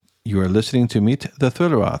You are listening to Meet the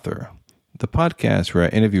Thriller Author, the podcast where I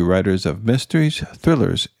interview writers of mysteries,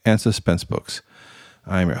 thrillers, and suspense books.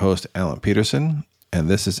 I am your host, Alan Peterson, and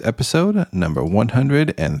this is episode number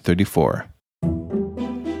 134.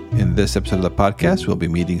 In this episode of the podcast, we'll be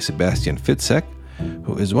meeting Sebastian Fitzek,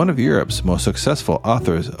 who is one of Europe's most successful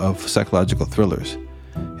authors of psychological thrillers.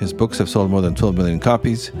 His books have sold more than 12 million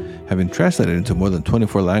copies, have been translated into more than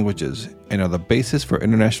 24 languages, and are the basis for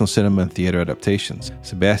international cinema and theater adaptations.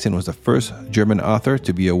 Sebastian was the first German author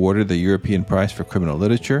to be awarded the European Prize for Criminal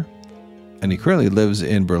Literature, and he currently lives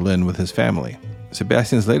in Berlin with his family.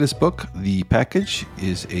 Sebastian's latest book, The Package,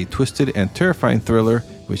 is a twisted and terrifying thriller,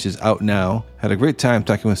 which is out now. Had a great time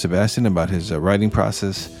talking with Sebastian about his writing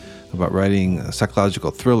process, about writing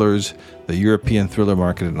psychological thrillers, the European thriller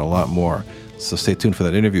market, and a lot more. So stay tuned for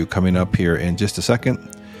that interview coming up here in just a second.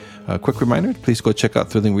 A quick reminder, please go check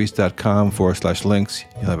out thrillingreads.com/links.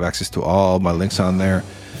 You'll have access to all my links on there.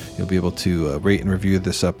 You'll be able to rate and review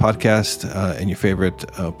this podcast in your favorite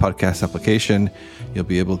podcast application. You'll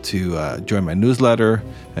be able to join my newsletter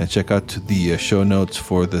and check out the show notes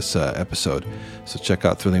for this episode. So check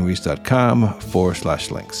out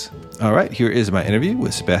thrillingreads.com/links. All right, here is my interview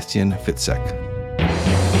with Sebastian Fitzek.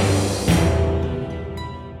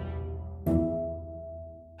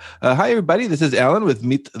 Hi, everybody. This is Alan with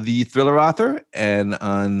Meet the Thriller Author. And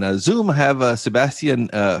on Zoom, I have Sebastian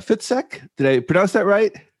Fitzek. Did I pronounce that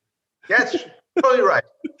right? Yes, totally right.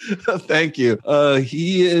 Thank you.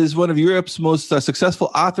 He is one of Europe's most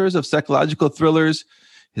successful authors of psychological thrillers.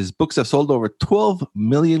 His books have sold over 12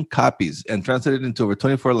 million copies and translated into over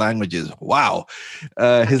 24 languages. Wow.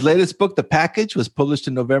 His latest book, The Package, was published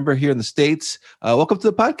in November here in the States. Welcome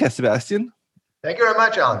to the podcast, Sebastian. Thank you very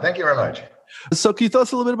much, Alan. Thank you very much. So can you tell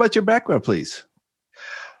us a little bit about your background, please?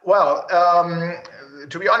 Well,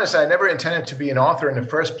 to be honest, I never intended to be an author in the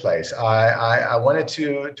first place. I wanted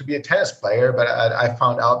to be a tennis player, but I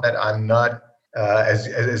found out that I'm not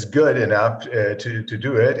as good enough to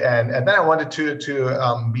do it. And then I wanted to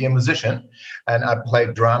be a musician. And I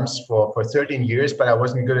played drums for 13 years, but I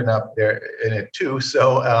wasn't good enough there in it too.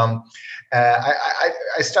 So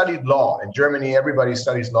I studied law. In Germany, everybody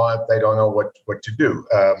studies law if they don't know what to do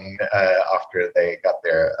after they got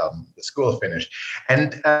their the school finished.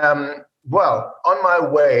 And well, on my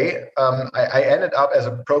way, I ended up as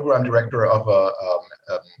a program director of a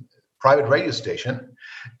private radio station.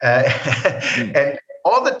 And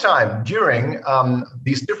all the time during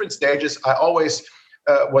these different stages, I always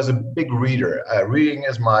was a big reader. Reading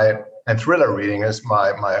is thriller reading is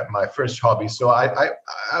my first hobby. So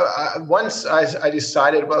once I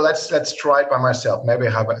decided, well, let's try it by myself. Maybe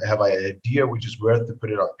I have an idea which is worth to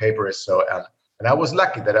put it on paper. So and I was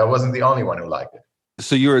lucky that I wasn't the only one who liked it.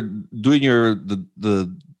 So you were doing the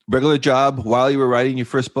regular job while you were writing your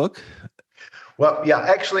first book? Well, yeah,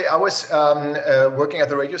 actually, I was working at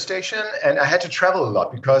the radio station, and I had to travel a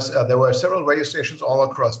lot because there were several radio stations all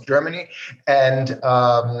across Germany, and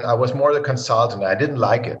I was more the consultant. I didn't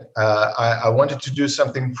like it. I wanted to do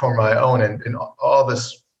something for my own, and in all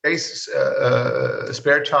this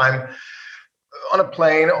spare time on a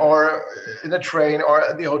plane or in a train or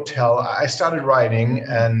at the hotel, I started writing,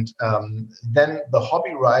 and then the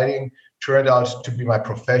hobby writing turned out to be my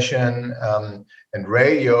profession, and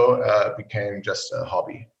radio became just a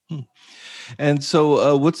hobby. And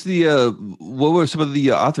so what were some of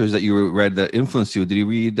the authors that you read that influenced you? Did you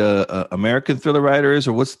read American thriller writers,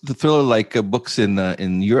 or what's the thriller like books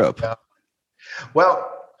in Europe? Yeah. Well,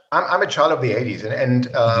 I'm a child of the 80s, and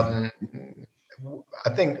I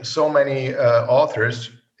think so many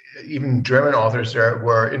authors, even German authors,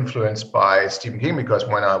 were influenced by Stephen King, because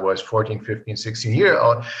when I was 14, 15, 16 years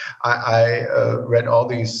old, I read all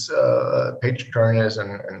these page turners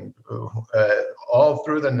and all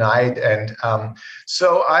through the night. And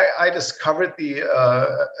so I discovered the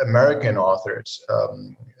American authors.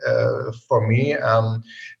 For me, I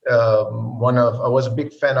was a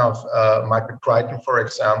big fan of Michael Crichton, for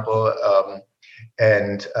example.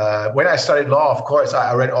 And when I studied law, of course,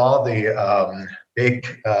 I read all the big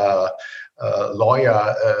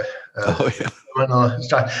lawyer, of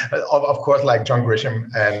course, like John Grisham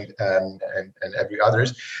and every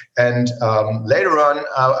others. And later on,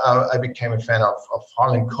 I became a fan of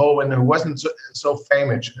Harlan Coben, who wasn't so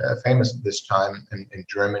famous at this time in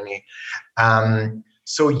Germany.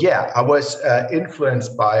 So yeah, I was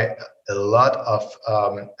influenced by a lot of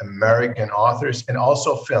American authors and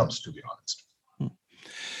also films, to be honest.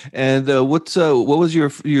 And what was your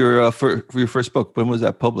first book? When was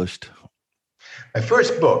that published? My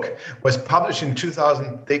first book was published in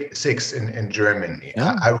 2006 in Germany.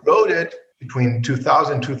 Yeah. I wrote it between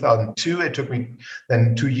 2000 and 2002. It took me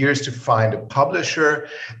then 2 years to find a publisher,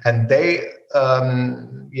 and they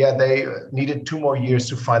needed 2 more years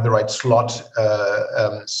to find the right slot.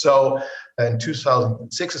 So in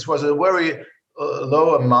 2006, it was a very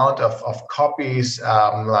low amount of copies,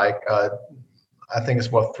 I think it's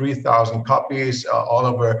about 3,000 copies all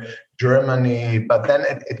over Germany. But then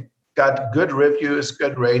it got good reviews,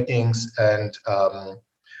 good ratings, and a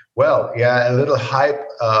little hype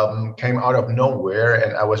came out of nowhere.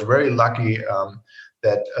 And I was very lucky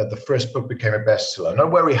that the first book became a bestseller.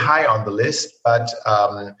 Not very high on the list, but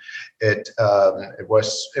it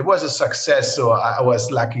was a success. So I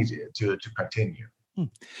was lucky to continue.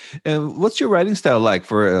 And what's your writing style like?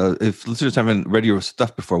 For if listeners haven't read your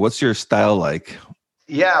stuff before, what's your style like?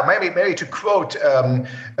 Yeah, maybe to quote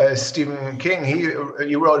Stephen King,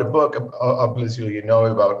 he wrote a book, obviously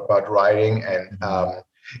about writing,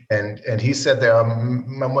 and he said there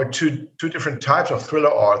are two different types of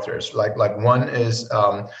thriller authors. Like one is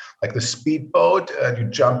like the speedboat, and you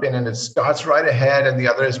jump in and it starts right ahead, and the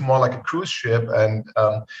other is more like a cruise ship, and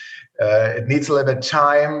it needs a little bit of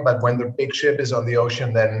time, but when the big ship is on the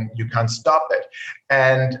ocean, then you can't stop it.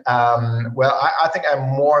 And I think I'm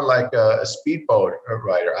more like a speedboat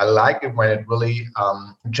writer. I like it when it really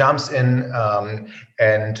jumps in,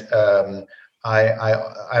 and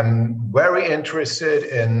I'm very interested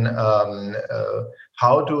in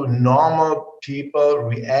how do normal people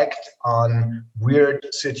react on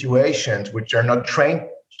weird situations which are not trained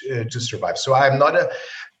to survive. So I'm not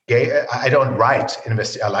I don't write I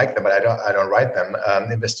like them, but I don't write them.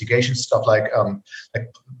 Investigation stuff like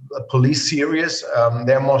police series.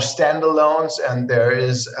 They're more standalones, and there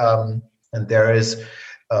is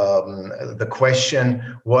the question: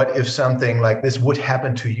 what if something like this would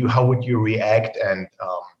happen to you? How would you react? And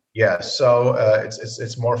so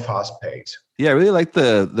it's more fast paced. Yeah, I really like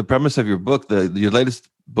the premise of your book. Your latest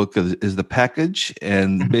book is The Package,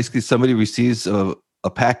 and basically somebody receives a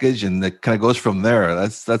package and it kind of goes from there.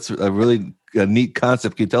 That's a really neat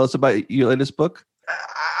concept. Can you tell us about your latest book?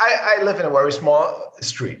 I live in a very small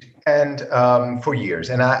street, and for years,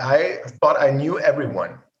 and I thought I knew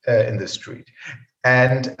everyone in the street.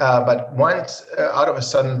 And but once, out of a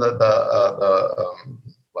sudden, the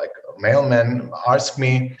mailman asked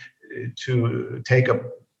me to take a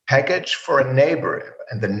package for a neighbor,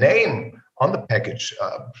 and the name on the package,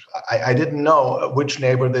 I didn't know which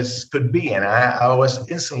neighbor this could be, and I was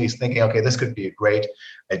instantly thinking, okay, this could be a great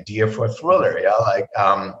idea for a thriller.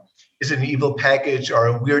 Is it an evil package or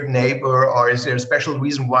a weird neighbor, or is there a special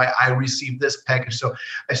reason why I received this package? So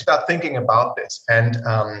I started thinking about this, and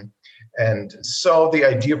so the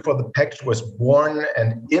idea for the package was born.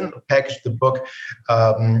 And in the package, the book,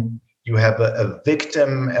 you have a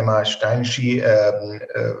victim, Emma Stein. She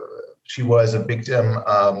was a victim,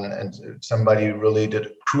 and somebody really did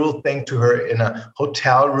a cruel thing to her in a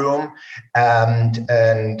hotel room. And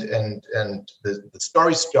the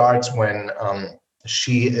story starts when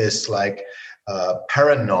she is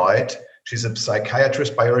paranoid. She's a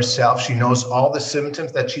psychiatrist by herself. She knows all the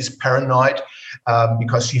symptoms that she's paranoid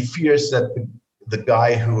because she fears that the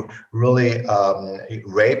guy who really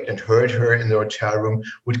raped and hurt her in the hotel room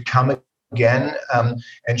would come again.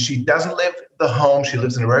 And she doesn't live the home. She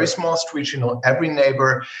lives in a very small street. She knows every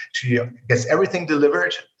neighbor. She gets everything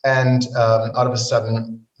delivered. And out of a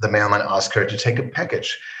sudden, the mailman asks her to take a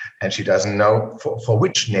package. And she doesn't know for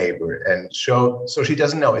which neighbor. And so she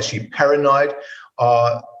doesn't know, is she paranoid,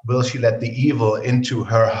 or will she let the evil into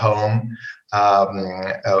her home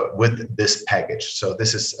with this package? So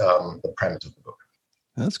this is the premise of the book.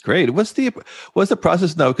 That's great. What's the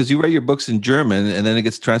process now? Because you write your books in German and then it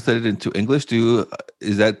gets translated into English. Are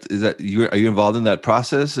you involved in that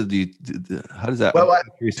process? How does that? Well, I'm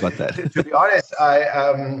curious about that. To be honest,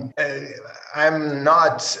 I'm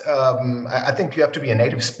not. I think you have to be a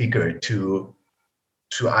native speaker to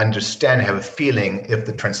understand, have a feeling if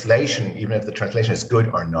the translation, even if the translation is good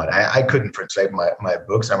or not. I couldn't translate my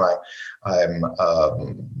books. I'm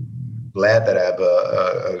glad that I have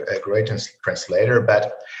a great translator,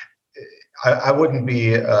 but I wouldn't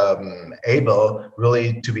be able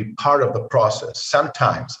really to be part of the process.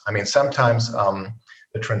 Sometimes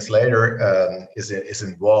the translator is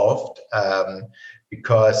involved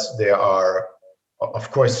because there are,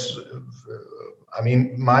 of course,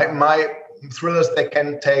 my thrillers, they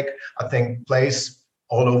can take, I think, place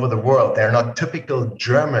all over the world. They're not typical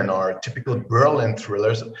German or typical Berlin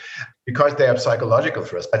thrillers because they have psychological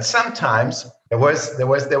thrillers. But sometimes there was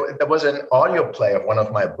an audio play of one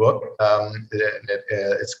of my book.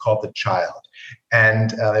 It's called The Child,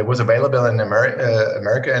 and it was available in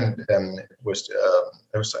America, and it was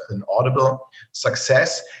an Audible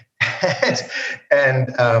success.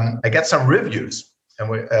 and I got some reviews,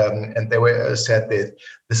 and they were said that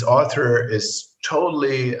this author is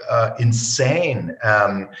totally insane.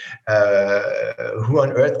 Who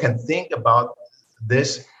on earth can think about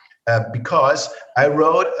this? Because I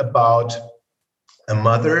wrote about a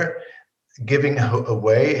mother giving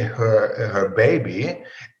away her baby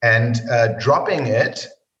and dropping it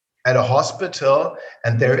at a hospital,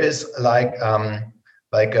 and there is like a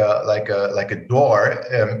door.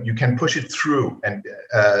 You can push it through and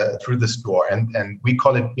through this door, and we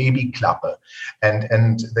call it Babyklappe.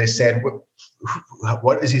 And they said,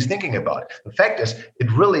 what is he thinking about? The fact is,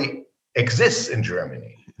 it really exists in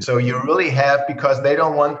Germany. So you really have, because they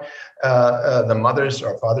don't want the mothers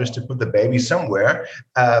or fathers to put the baby somewhere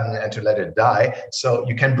and to let it die. So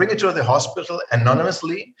you can bring it to the hospital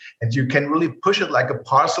anonymously, and you can really push it like a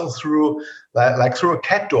parcel through, like through a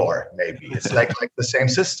cat door. Maybe it's like the same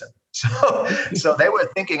system. So they were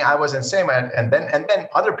thinking I was insane, and then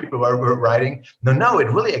other people were writing, no, it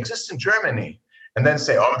really exists in Germany. And then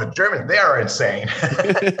say, oh, the Germans, they are insane.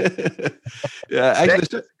 Yeah,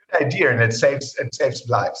 actually, idea, and it saves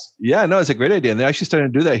lives. Yeah, no, it's a great idea, and they're actually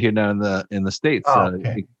starting to do that here now in the States.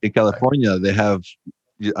 Okay. In California, they have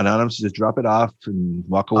anonymous just drop it off and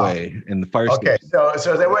walk away in the fire station.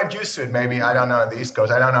 So they weren't used to it. Maybe, I don't know, on the East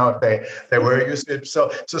Coast. I don't know if they were used to it.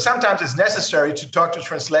 So sometimes it's necessary to talk to a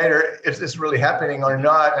translator if this is really happening or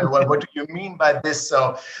not, and what do you mean by this?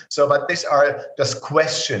 But these are just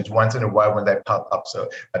questions once in a while when they pop up. So,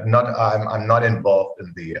 but I'm not involved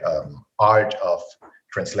in the art of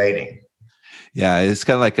translating. Yeah, it's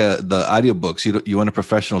kind of like the audiobooks. You want a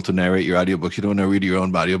professional to narrate your audiobooks. You don't want to read your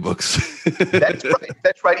own audiobooks. That's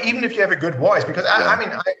right. Even if you have a good voice, because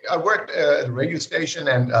I worked at a radio station,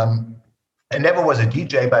 and I never was a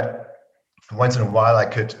DJ, but once in a while I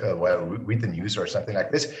could read the news or something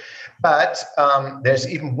like this. But there's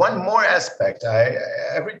even one more aspect.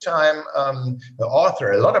 Every time a lot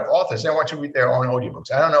of authors, they want to read their own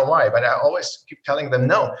audiobooks. I don't know why, but I always keep telling them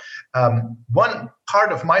no. One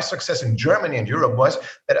part of my success in Germany and Europe was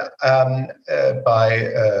that it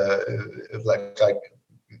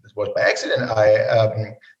was by accident.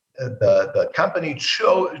 The company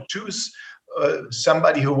choose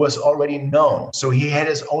somebody who was already known, so he had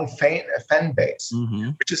his own fan base,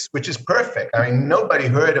 which is perfect. I mean, nobody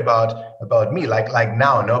heard about me like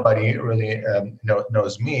now. Nobody really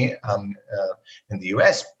knows me in the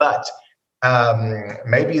US, but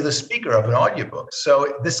maybe the speaker of an audiobook.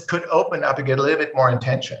 So this could open up and get a little bit more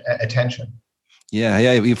attention.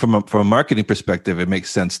 Yeah. From a marketing perspective, it makes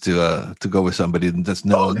sense to go with somebody that's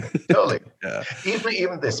known. Totally. Yeah.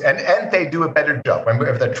 Even this, and they do a better job.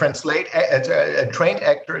 If they translate trained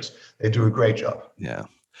actors, they do a great job. Yeah.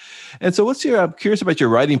 And so, I'm curious about your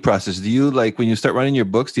writing process. Do you, like, when you start writing your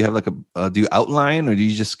books, do you have do you outline, or do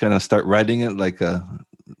you just kind of start writing it like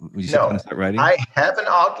No, I have an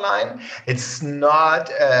outline. It's not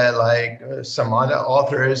like some other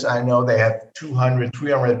authors. I know they have 200,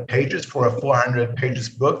 300 pages for a 400 pages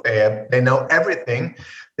book. They know everything.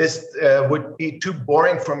 This would be too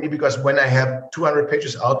boring for me, because when I have 200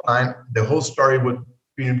 pages outline, the whole story would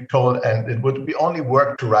be told, and it would be only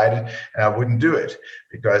work to write it, and I wouldn't do it,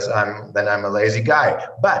 because I'm a lazy guy.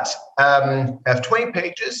 But I have 20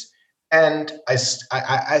 pages. And I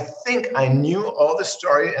think I knew all the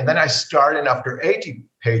story, and then I started after 80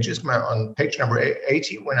 pages, on page number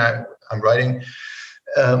 80, when I'm writing.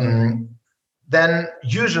 Then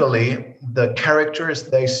usually the characters,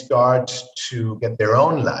 they start to get their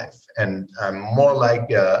own life, and I'm more like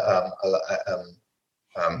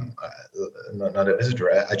not a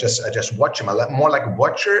visitor. I just watch them. I'm more like a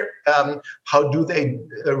watcher. How do they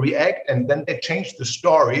react? And then they change the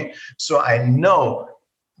story, so I know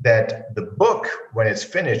that the book, when it's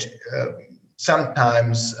finished,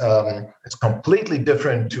 sometimes it's completely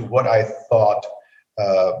different to what I thought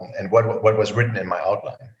and what was written in my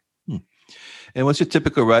outline. And what's your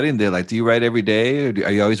typical writing day like? Do you write every day, or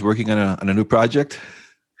are you always working on a new project?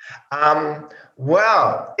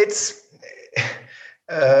 Well, it's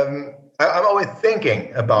I'm always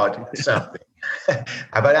thinking about something.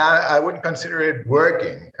 But I wouldn't consider it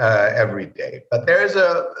working every day. But there's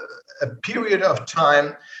a period of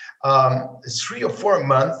time, 3 or 4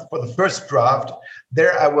 months for the first draft.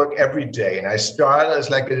 There I work every day, and I start as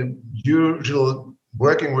like a usual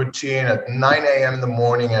working routine at 9 a.m. in the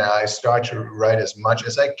morning, and I start to write as much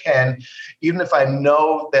as I can, even if I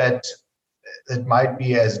know that it might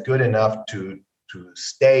be as good enough to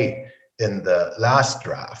stay in the last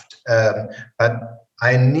draft. But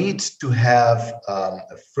I need to have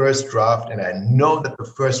a first draft, and I know that the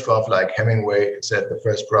first draft, like Hemingway said, the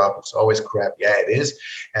first draft is always crap. Yeah, it is,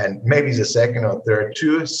 and maybe the second or third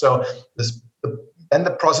too. So then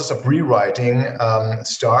the process of rewriting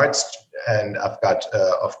starts, and I've got,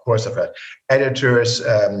 of course, I've got editors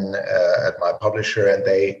at my publisher, and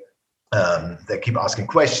they keep asking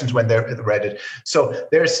questions when they're read it. So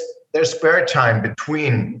there's spare time in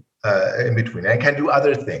between. I can do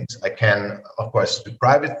other things. I can, of course, do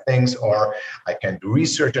private things, or I can do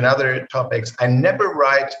research on other topics. I never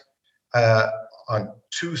write on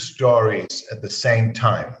two stories at the same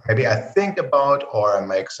time. Maybe I think about, or I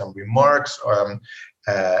make some remarks, or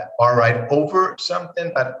write over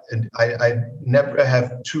something, but I never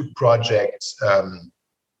have two projects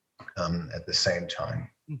at the same time.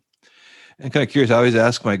 I'm kind of curious. I always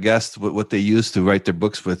ask my guests what they use to write their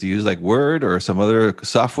books with. You use like Word or some other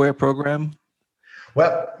software program?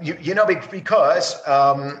 Well, because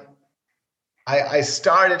I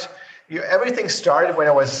started. Everything started when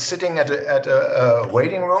I was sitting at a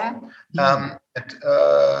waiting room, and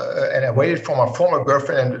I waited for my former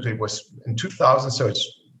girlfriend. And it was in 2000, so it's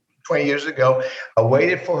 20 years ago. I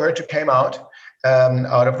waited for her to come out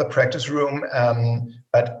of the practice room.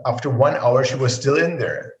 But after 1 hour, she was still in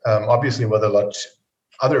there, obviously with a lot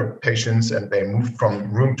other patients, and they moved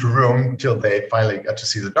from room to room till they finally got to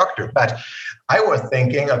see the doctor. But I was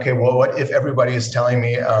thinking, okay, well, what if everybody is telling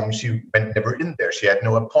me she went never in there? She had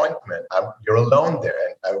no appointment. You're alone there,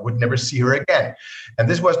 and I would never see her again. And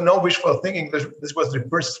this was no wishful thinking. This was the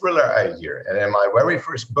first thriller I hear. And in my very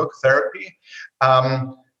first book, Therapy,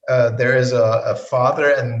 there is a father,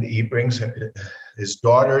 and he brings his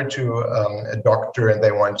daughter to a doctor, and they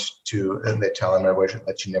tell him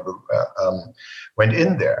that she never went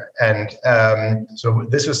in there. And so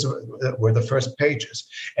this were the first pages.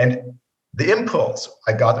 And the impulse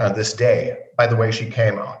I got on this day, by the way, she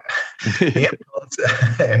came out, the impulse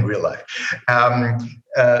in real life,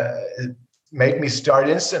 made me start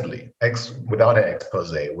instantly, without an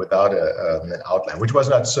expose, without an outline, which was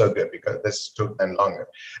not so good because this took then longer.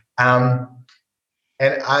 And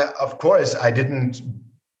of course, I didn't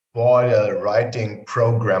buy a writing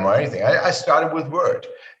program or anything. I started with Word.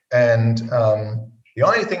 And the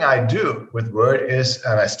only thing I do with Word is,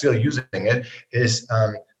 and I'm still using it, is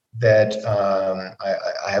that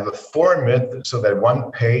I have a format so that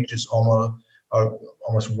one page is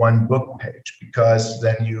almost one book page, because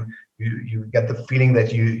then you get the feeling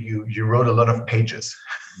that you wrote a lot of pages.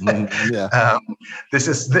 Yeah. This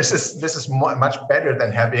is much better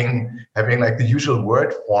than having like the usual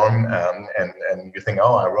Word form, and you think,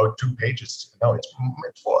 oh, I wrote 2 pages. No, it's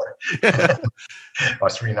 4 or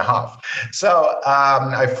 3.5. So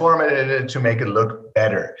I formatted it to make it look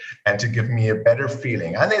better and to give me a better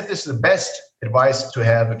feeling. I think this is the best advice to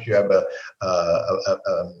have if you have a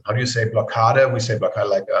how do you say blockade? We say blockade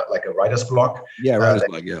like a writer's block. Yeah, writer's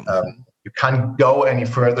block. Yeah. You can't go any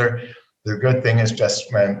further. The good thing is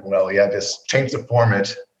just just change the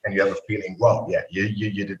format, and you have a feeling, well, yeah,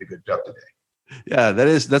 you did a good job today. Yeah,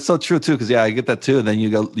 that's so true too. Because I get that too. And then you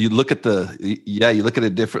look at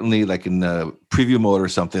it differently, like in preview mode or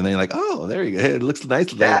something. Then you're like, oh, there you go. It looks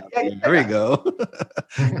nice. Yeah. There you go.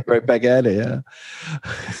 Right back at it.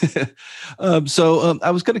 Yeah. So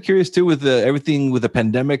I was kind of curious too with everything with the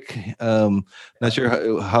pandemic. Not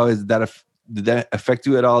sure how is that. Did that affect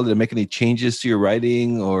you at all? Did it make any changes to your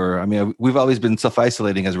writing? Or, I mean, we've always been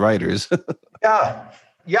self-isolating as writers. Yeah.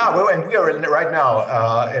 Well, and we are right now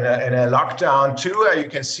in a lockdown too. You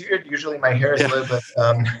can see it. Usually, my hair is a little bit.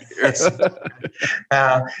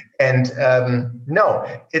 No,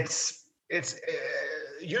 it's.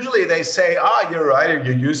 Usually they say, you're a writer.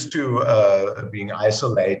 You're used to being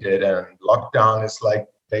isolated, and lockdown is like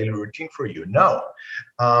daily routine for you. No,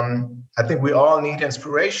 I think we all need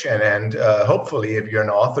inspiration, and hopefully if you're an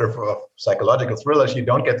author of psychological thrillers, you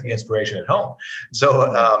don't get the inspiration at home.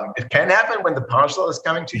 So it can happen when the parcel is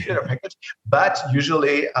coming to you, but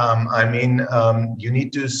usually you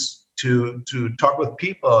need to talk with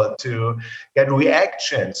people, to get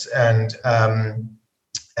reactions, and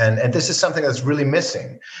this is something that's really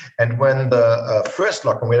missing. And when the first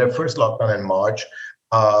lockdown, we had a first lockdown in March,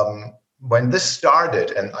 when this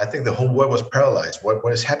started, and I think the whole world was paralyzed,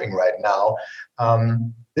 what is happening right now,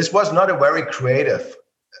 this was not a very creative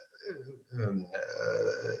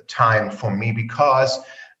time for me, because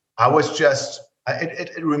I was just,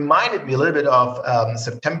 it reminded me a little bit of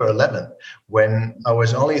September 11th, when I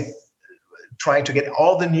was only trying to get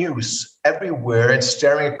all the news everywhere and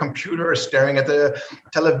staring at computer, staring at the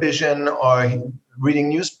television, or reading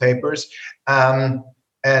newspapers.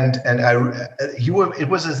 it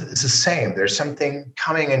was it's the same. There's something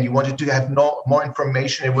coming, and you wanted to have more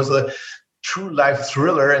information. It was a true life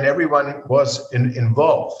thriller, and everyone was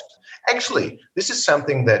involved. Actually, this is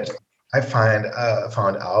something that I found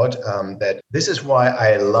out that this is why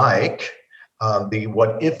I like the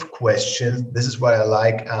what if questions. This is why I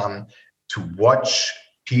like to watch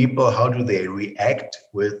people. How do they react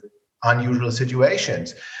with unusual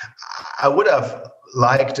situations? I would have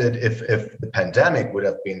liked it if the pandemic would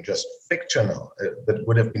have been just fictional. That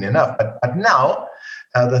would have been enough. But now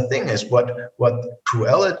the thing is, what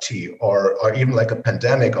cruelty or even like a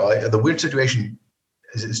pandemic or the weird situation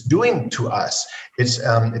is doing to us.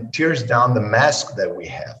 It tears down the mask that we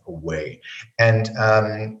have away, and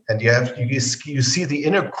you see the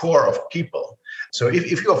inner core of people. So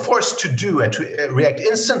if you're forced to do and to react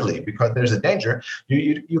instantly because there's a danger,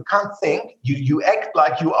 you can't think. You act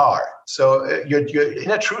like you are. So your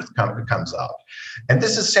inner truth comes out, and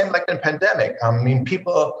this is the same like in pandemic. I mean,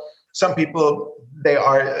 some people they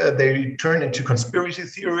turn into conspiracy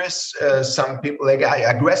theorists. Some people they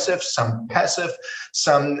get aggressive, some passive,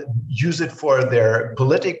 some use it for their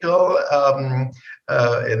political and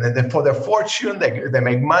then for their fortune. They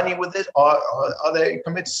make money with it, or they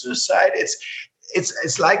commit suicide.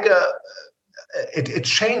 It's like it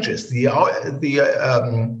changes there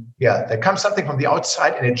comes something from the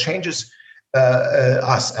outside and it changes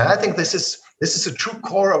us. And I think this is a true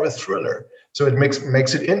core of a thriller. So it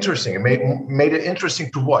makes it interesting. It made it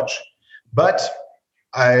interesting to watch. But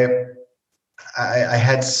I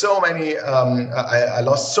had so many. I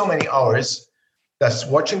lost so many hours just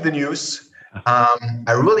watching the news.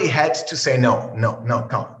 I really had to say no,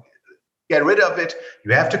 come on. Get rid of it.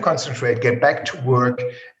 You have to concentrate. Get back to work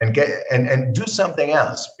and do something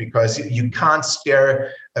else, because you can't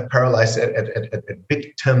stare paralyzed at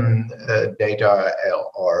victim data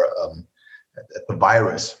or at the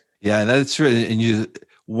virus. Yeah, that's true. And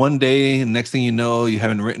one day, next thing you know, you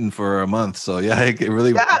haven't written for a month. So yeah, it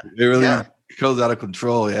really goes out of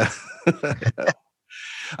control. Yeah.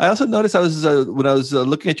 I also noticed when I was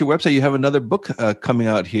looking at your website, you have another book coming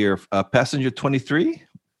out here, Passenger 23.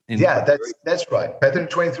 Yeah, that's right. Passenger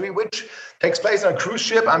 23, which takes place on a cruise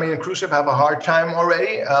ship. I mean, a cruise ship have a hard time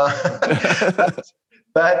already.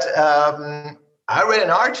 But I read an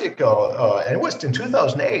article, and it was in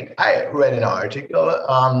 2008. I read an article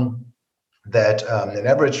that an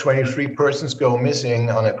average 23 persons go missing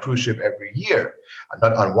on a cruise ship every year.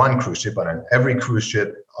 Not on one cruise ship, but on every cruise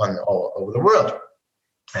ship all over the world.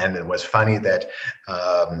 And it was funny that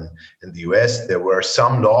in the US, there were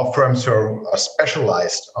some law firms who are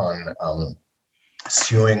specialized on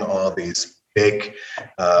suing all these big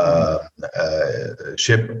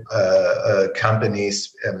ship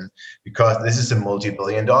companies because this is a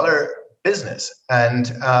multi-billion-dollar business.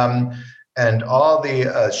 And all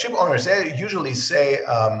the ship owners, they usually say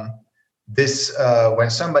this when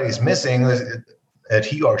somebody's missing, that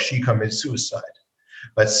he or she commits suicide.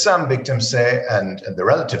 But some victims say, and the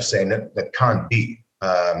relatives say, that can't be,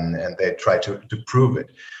 and they try to prove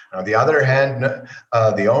it. On the other hand,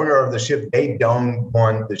 the owner of the ship, they don't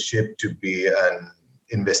want the ship to be an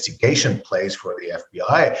investigation place for the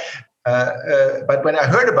FBI. But when I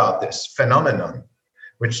heard about this phenomenon,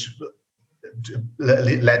 which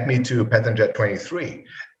led me to Passenger 23,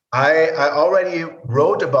 I already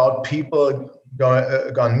wrote about people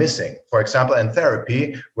gone missing, for example, in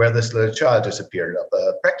therapy, where this little child disappeared of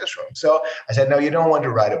the practice room. So I said, no, you don't want to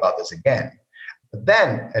write about this again. But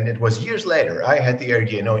then, and it was years later, I had the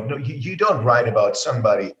idea, no, you don't write about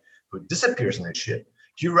somebody who disappears in a ship.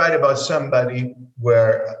 You write about somebody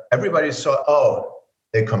where everybody saw, oh,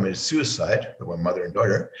 they committed suicide, they were mother and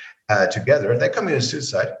daughter together, they committed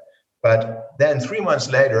suicide. But then 3 months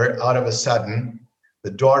later, out of a sudden,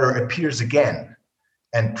 the daughter appears again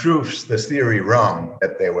and proves this theory wrong,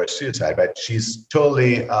 that they were suicide. But she's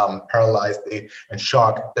totally paralyzed and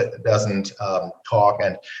shocked, doesn't talk,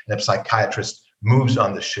 and a psychiatrist moves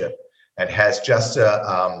on the ship and has just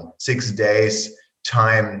 6 days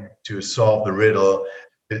time to solve the riddle.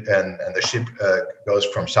 And the ship goes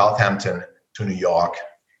from Southampton to New York.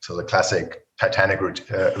 So the classic Titanic route.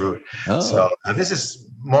 Oh. So this is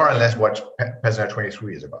more or less what Passenger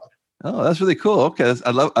 23 is about. Oh, that's really cool. Okay, I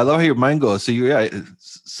love how your mind goes. So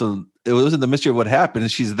so it wasn't the mystery of what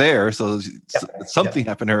happened. She's there, so something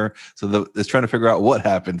happened to her. So it's trying to figure out what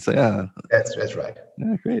happened. So yeah, that's right.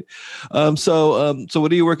 Yeah, great. So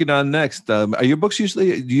what are you working on next? Are your books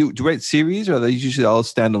usually do you write series, or are they usually all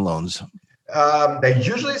standalones? They're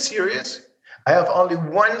usually series. I have only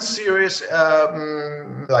one series,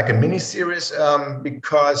 like a mini series,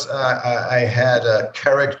 because I had a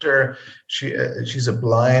character. She's a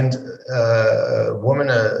blind woman,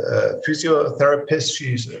 a physiotherapist.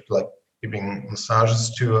 She's like giving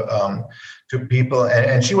massages to people,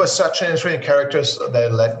 and she was such an interesting character so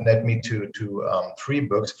that led me to 3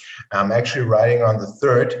 books. I'm actually writing on the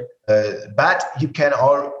 3rd, but you can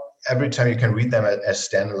all. Every time you can read them as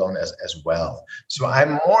standalone as well. So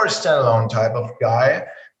I'm more standalone type of guy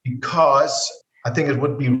because I think it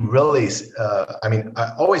would be really,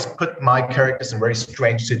 I always put my characters in very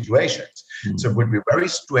strange situations. Mm-hmm. So it would be very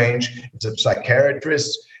strange if a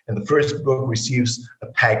psychiatrist in the first book receives a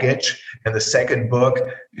package, and the second book,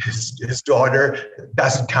 his daughter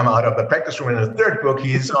doesn't come out of the practice room. In the third book,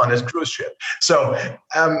 he's on his cruise ship. So,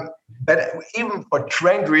 but even for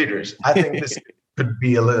trained readers, I think this could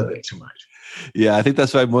be a little bit too much. Yeah, I think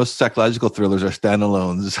that's why most psychological thrillers are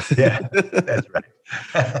standalones. Yeah, that's right.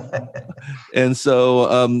 And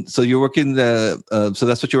so, so you're working so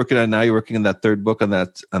that's what you're working on now. You're working on that 3rd book on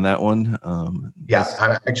that one. Yeah,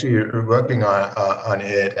 I'm actually working on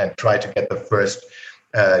it and try to get the first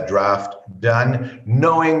draft done,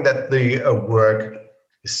 knowing that the work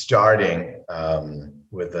is starting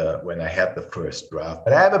when I have the first draft.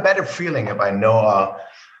 But I have a better feeling if I know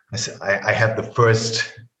I have the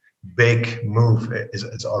first big move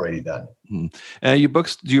is already done. And do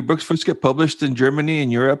your books first get published in Germany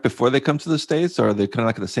and Europe before they come to the States, or are they kind of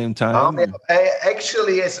like at the same time?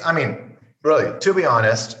 Really, to be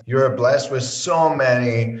honest, you're blessed with so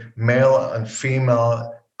many male and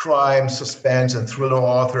female crime, suspense, and thriller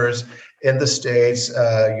authors in the States.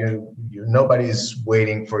 Nobody's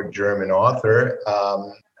waiting for a German author.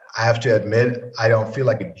 I have to admit, I don't feel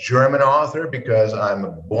like a German author because I'm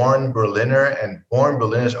a born Berliner, and born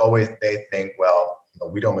Berliners they think, well,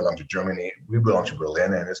 we don't belong to Germany, we belong to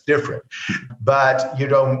Berlin, and it's different. But you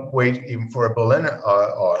don't wait even for a Berlin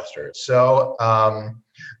author. So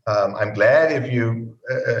I'm glad if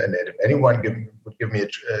anyone would give me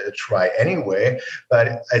a try anyway,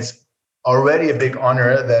 but it's already a big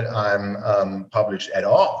honor that I'm published at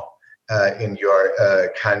all in your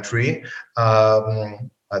country.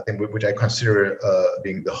 I think, which I consider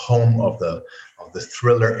being the home of the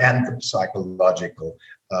thriller and the psychological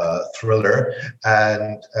thriller,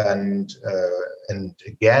 and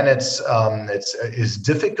again, it's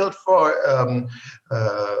difficult for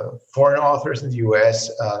foreign authors in the U.S.,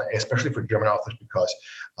 especially for German authors, because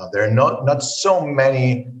there are not so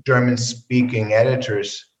many German-speaking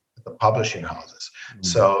editors at the publishing houses. Mm-hmm.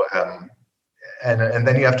 So. And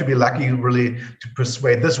then you have to be lucky really to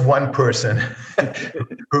persuade this one person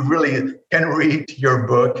who really can read your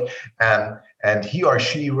book, and he or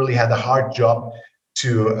she really had a hard job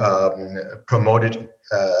to promote it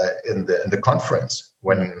in the conference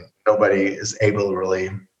when nobody is able really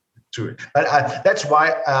to. But that's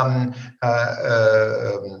why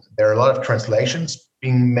there are a lot of translations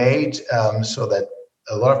being made so that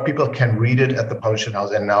a lot of people can read it at the publishing house.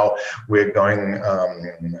 And now we're going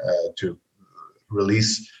to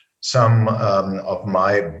release some of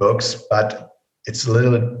my books, but it's a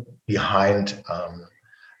little bit behind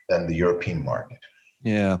than the European market.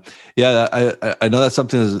 Yeah. I know that's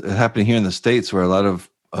something that's happening here in the States, where a lot of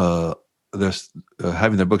they're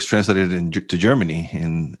having their books translated to Germany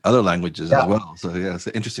in other languages as well. So yeah, it's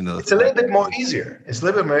interesting. It's a little bit more easier.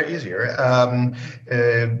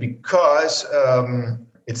 Because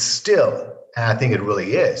it's still, and I think it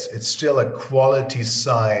really is, it's still a quality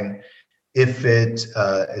sign if it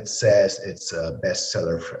says it's a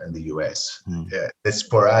bestseller in the US. It's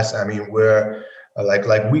for us. I mean, we're like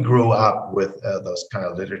we grew up with those kind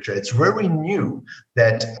of literature. It's very new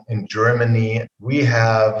that in Germany we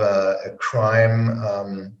have a crime.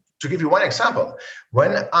 To give you one example,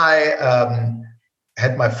 when I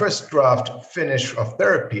had my first draft finish of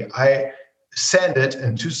Therapy, I sent it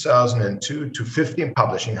in 2002 to 15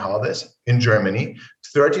 publishing houses in Germany.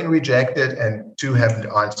 13 rejected and 2 haven't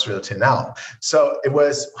answered till now. So it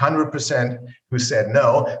was 100% who said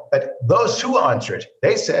no. But those who answered,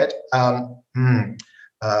 they said,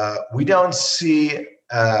 we don't see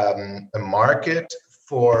a market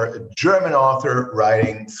for a German author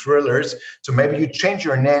writing thrillers. So maybe you change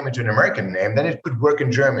your name into an American name, then it could work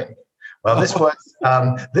in Germany. Well, this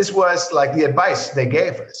was like the advice they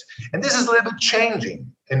gave us. And this is a little bit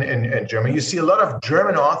changing in Germany. You see a lot of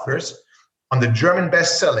German authors on the German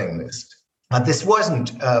best-selling list. But this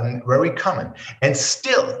wasn't very common. And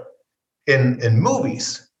still, in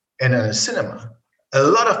movies and in a cinema, a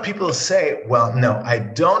lot of people say, well, no, I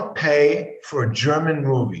don't pay for a German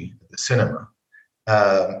movie at the cinema.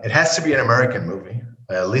 It has to be an American movie,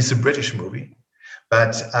 at least a British movie.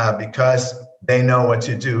 But because they know what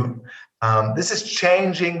to do. This is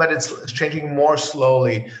changing, but it's changing more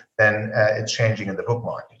slowly than it's changing in the book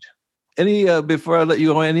market. Any before I let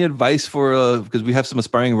you go, any advice for because we have some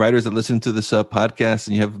aspiring writers that listen to this podcast,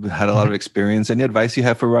 and you have had a lot of experience. Any advice you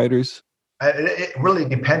have for writers? It really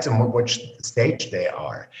depends on which stage they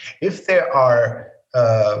are. If there are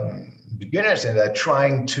beginners and they're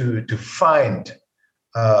trying to find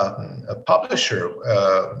a publisher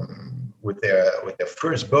with their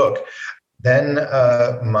first book, then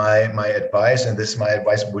my advice, and this is my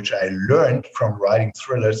advice, which I learned from writing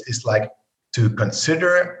thrillers, is like to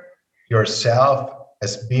consider yourself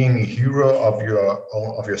as being a hero of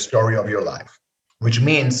your story, of your life. Which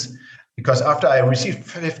means, because after I received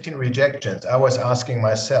 15 rejections, I was asking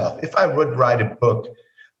myself, if I would write a book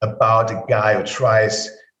about a guy who tries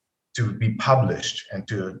to be published and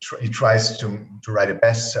he tries to write a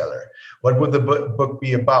bestseller, what would the book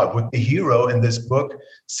be about? Would the hero in this book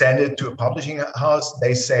send it to a publishing house?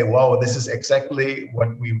 They say, "Wow, this is exactly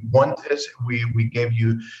what we wanted. We gave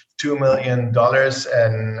you $2 million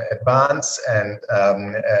in advance, and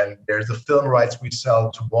there's the film rights we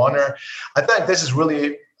sell to Warner." I think this is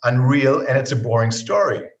really unreal, and it's a boring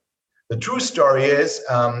story. The true story is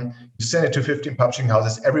you send it to 15 publishing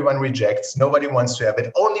houses, everyone rejects, nobody wants to have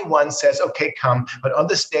it. Only one says, "Okay, come." But on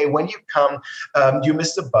this day, when you come, you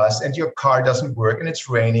miss the bus and your car doesn't work and it's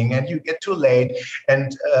raining and you get too late.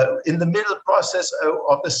 And in the middle process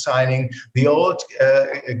of the signing, the old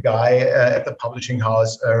guy at the publishing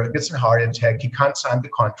house gets a heart attack. He can't sign the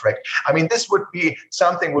contract. I mean, this would be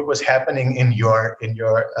something what was happening in your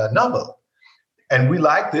novel. And we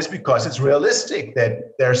like this because it's realistic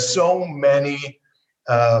that there's so many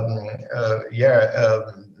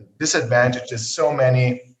disadvantages, so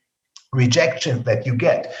many rejections that you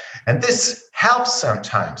get. And this helps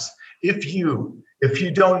sometimes if you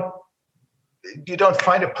don't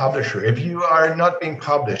find a publisher, if you are not being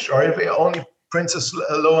published, or if it only prints a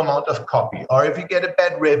low amount of copy, or if you get a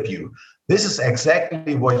bad review. This is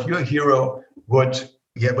exactly what your hero would.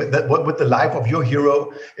 Yeah, but what would the life of your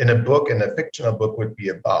hero in a fictional book would be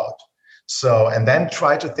about? So, and then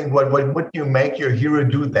try to think, what would you make your hero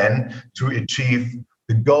do then to achieve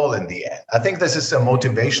the goal in the end? I think this is a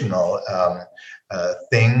motivational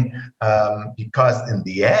thing because in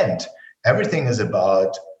the end, everything is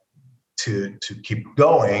about to keep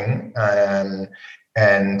going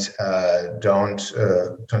and don't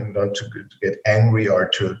get angry or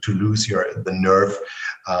to lose the nerve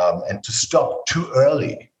and to stop too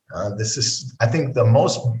early. This is, I think, the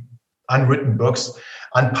most unwritten books,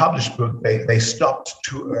 unpublished book, they stopped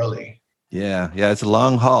too early. Yeah, it's a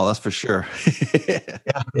long haul, that's for sure.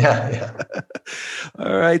 Yeah.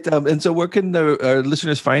 All right, and so where can our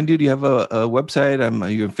listeners find you? Do you have a website? Are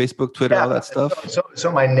you on Facebook, Twitter, all that stuff?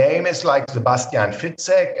 So my name is like Sebastian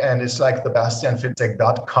Fitzek, and it's like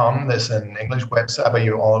sebastianfitzek.com. There's an English website, but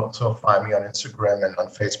you also find me on Instagram and on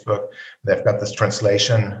Facebook. They've got this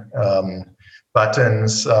translation button.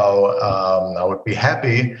 So I would be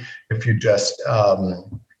happy if you just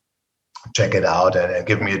check it out and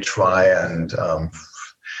give me a try and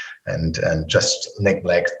just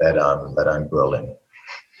neglect that I'm Berlin.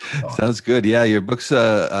 Sounds good. Yeah, your books.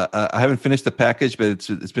 I haven't finished the package, but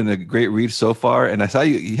it's been a great read so far. And I saw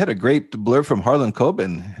you had a great blurb from Harlan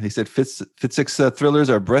Coben. He said Fitzek's thrillers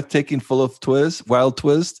are breathtaking, full of wild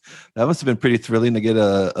twists. That must have been pretty thrilling to get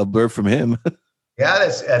a blurb from him. Yeah,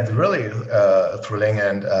 that's really thrilling,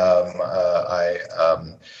 and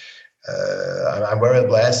I'm very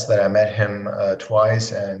blessed that I met him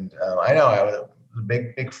twice, and I know I was a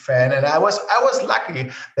big fan, and I was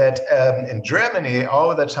lucky that in Germany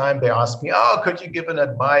all the time they asked me, "Oh, could you give an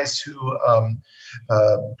advice? Who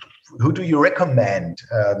do you recommend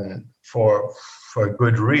for a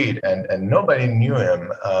good read?" And nobody knew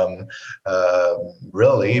him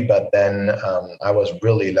really, but then I was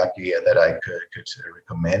really lucky that I could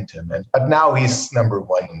recommend him, but now he's number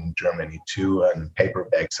one in Germany too, and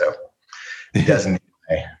paperback, so he doesn't need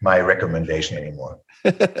my recommendation anymore.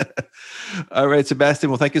 All right, Sebastian.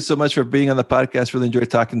 Well, thank you so much for being on the podcast. Really enjoyed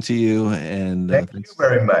talking to you. And thank you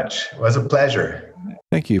very much. It was a pleasure.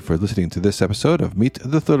 Thank you for listening to this episode of Meet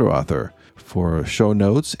the Thriller Author. For show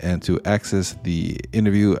notes and to access the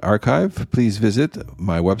interview archive, please visit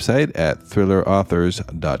my website at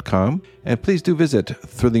thrillerauthors.com. And please do visit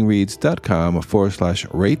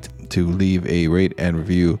thrillingreads.com/rate to leave a rate and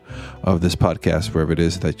review of this podcast wherever it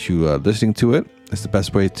is that you are listening to it. It's the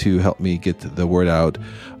best way to help me get the word out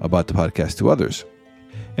about the podcast to others.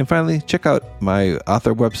 And finally, check out my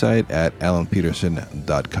author website at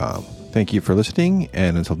alanpeterson.com. Thank you for listening,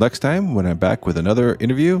 and until next time, when I'm back with another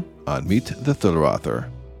interview on Meet the Thriller Author.